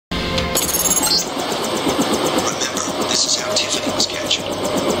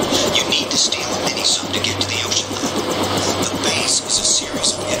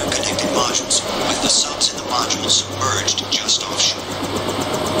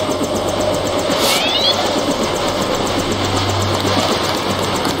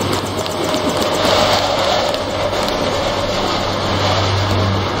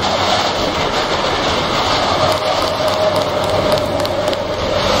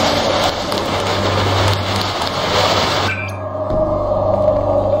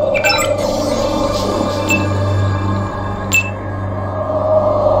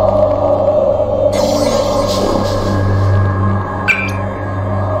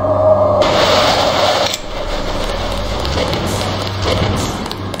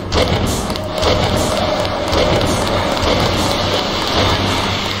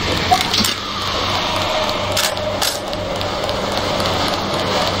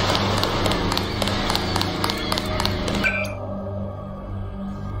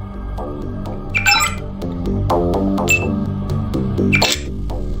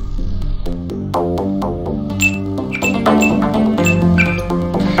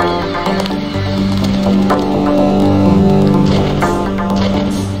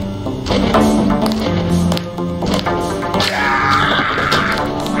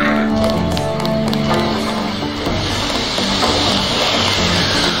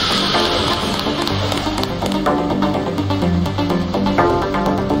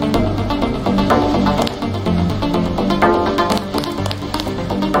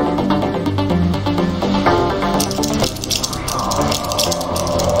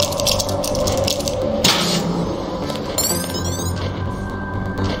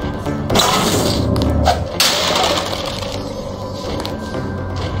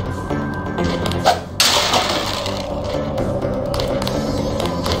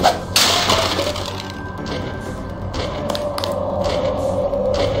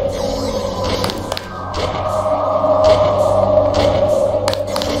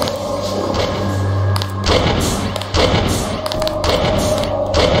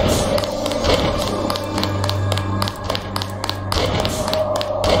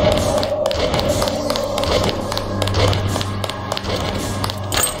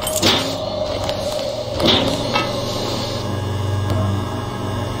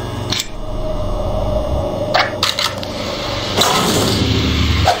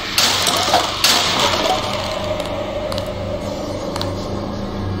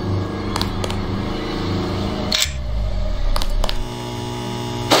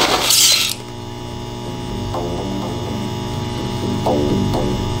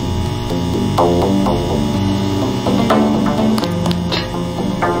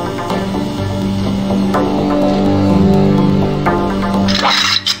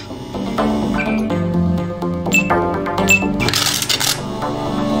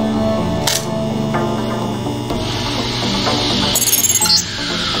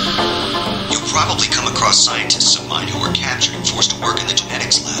Probably come across scientists of mine who were captured and forced to work in the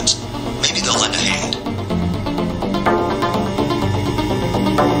genetics labs. Maybe they'll lend a hand.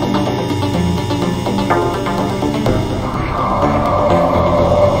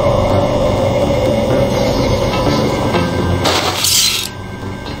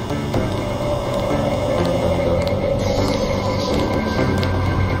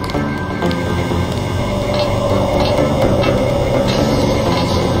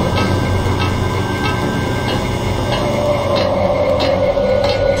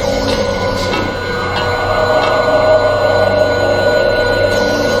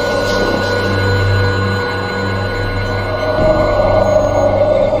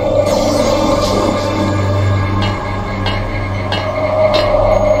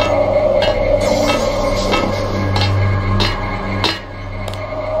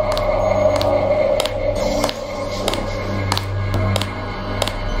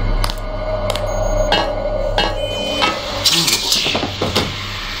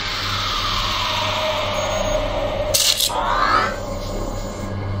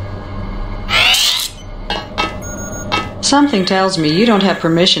 Something tells me you don't have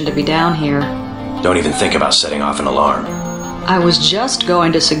permission to be down here. Don't even think about setting off an alarm. I was just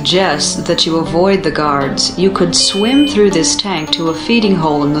going to suggest that you avoid the guards. You could swim through this tank to a feeding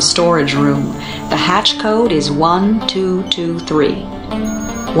hole in the storage room. The hatch code is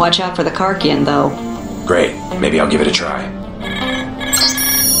 1223. Watch out for the Karkian, though. Great. Maybe I'll give it a try.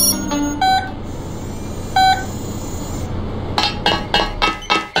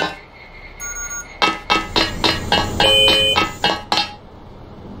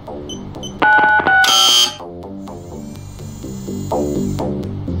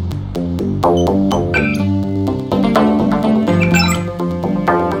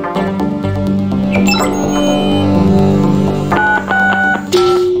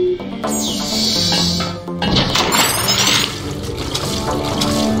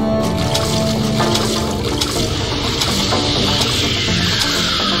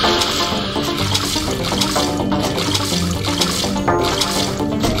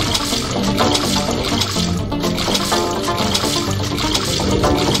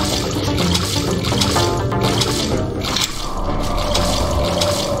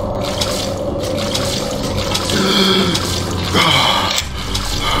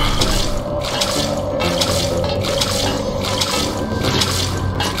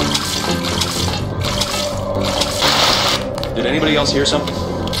 Did anybody else hear something?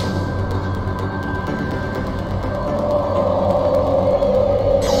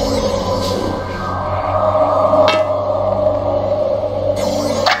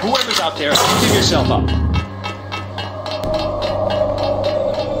 Whoever's out there, give yourself up.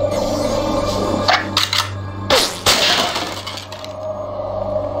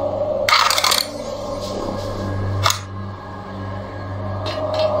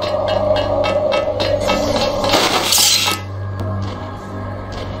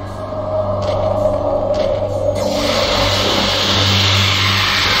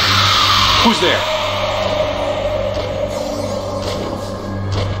 Who's there?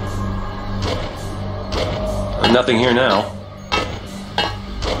 Nothing here now.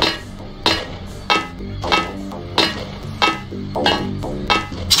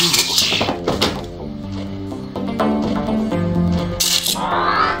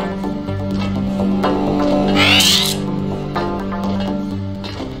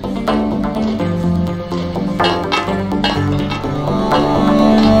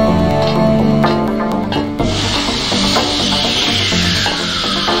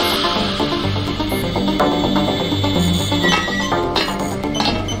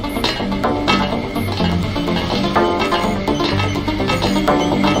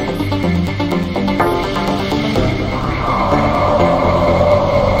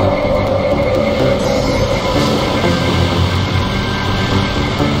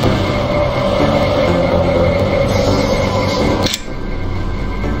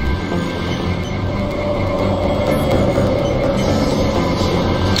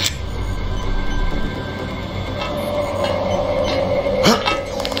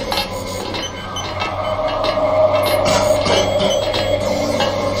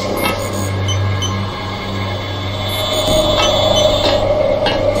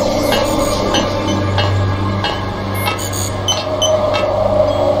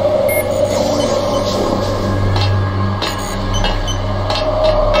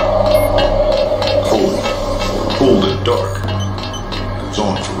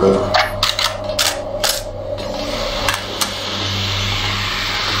 forever.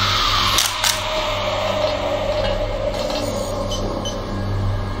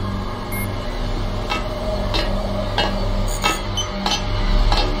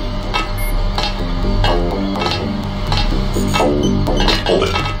 Hold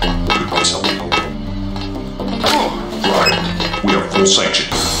it. Good myself. Right. We have full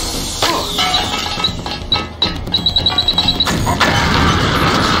sanction.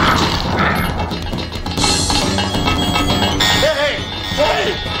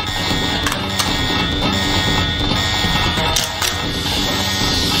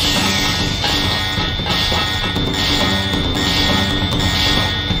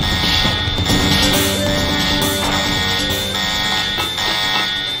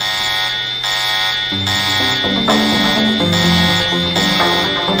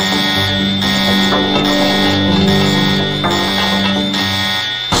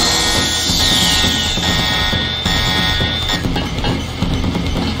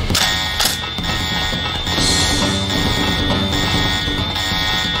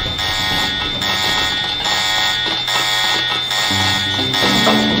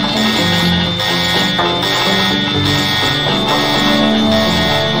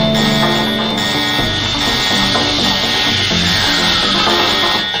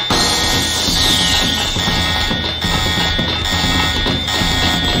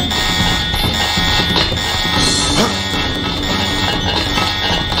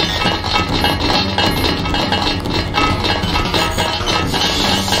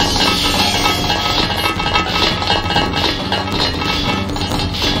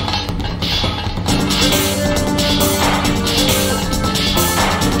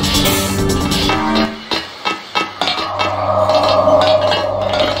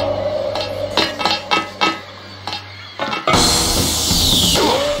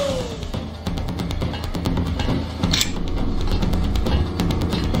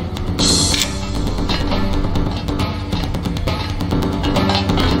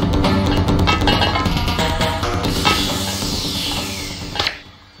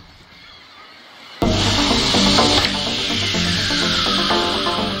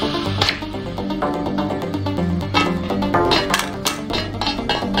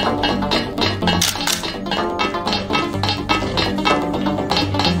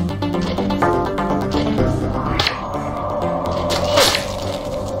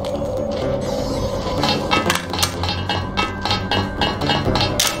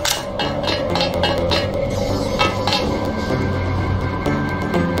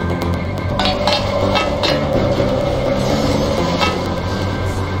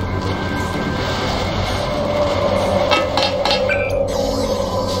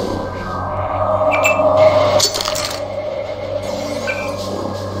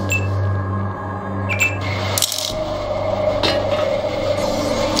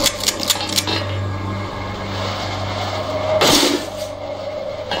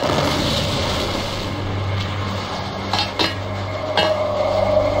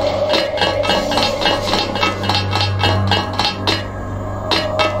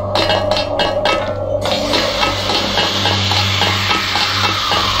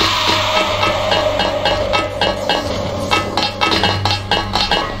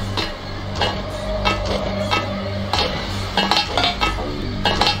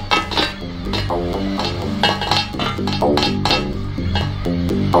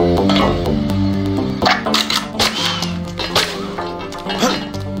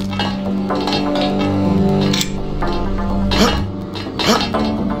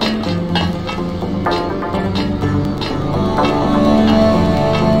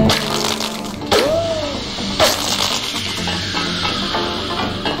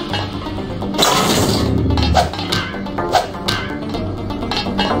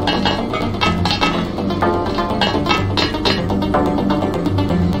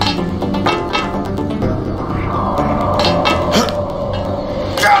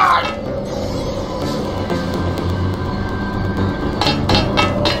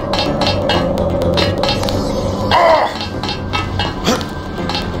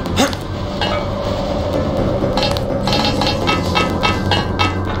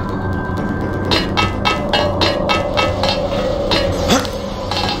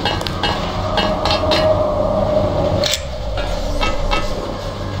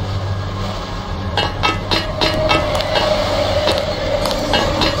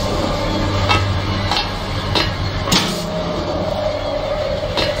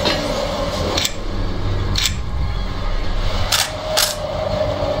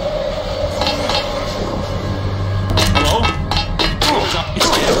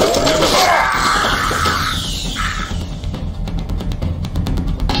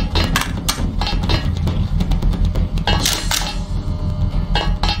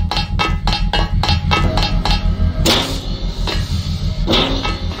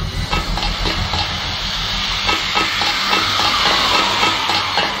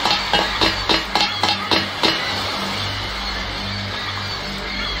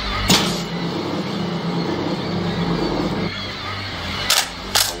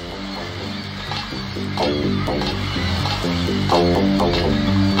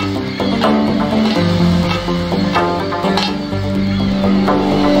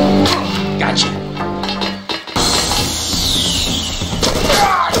 Gotcha.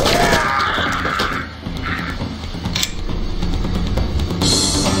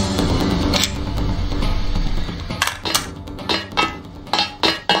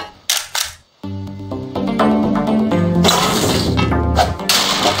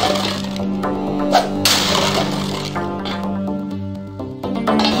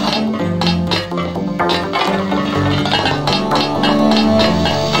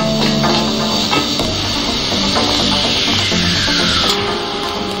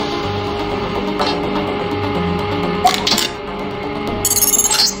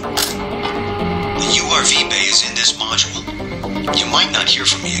 Hear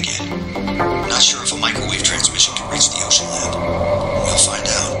from me again. Not sure if a microwave transmission can reach the ocean lab. We'll find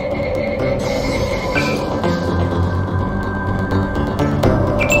out.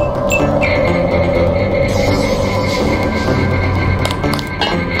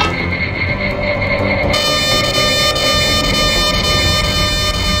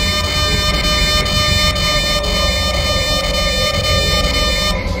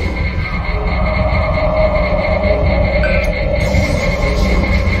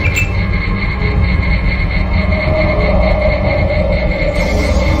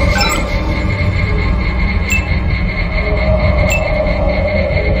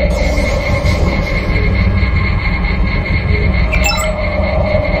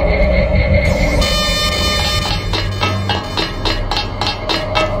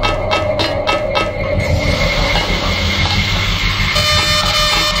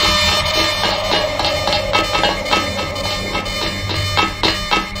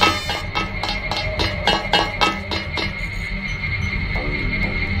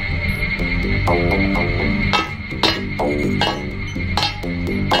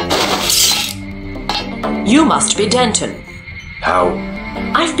 You must be Denton. How?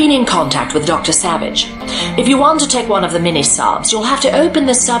 I've been in contact with Dr. Savage. If you want to take one of the mini-subs, you'll have to open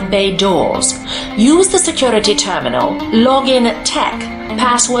the sub-bay doors. Use the security terminal, log in tech,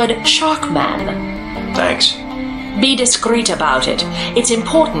 password Sharkman. Thanks. Be discreet about it. It's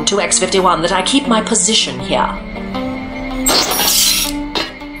important to X-51 that I keep my position here.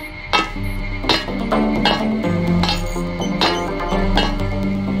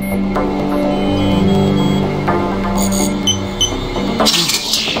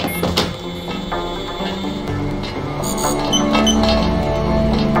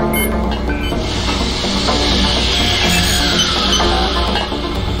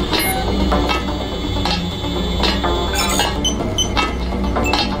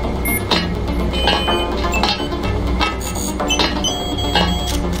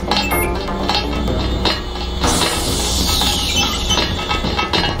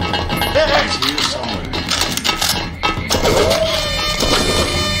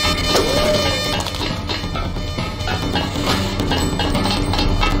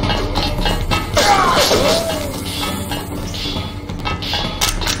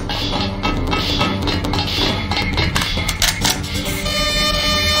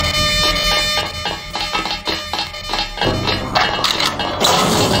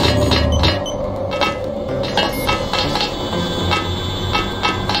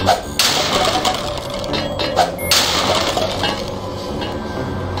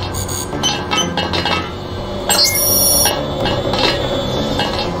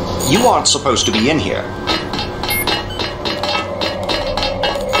 You aren't supposed to be in here.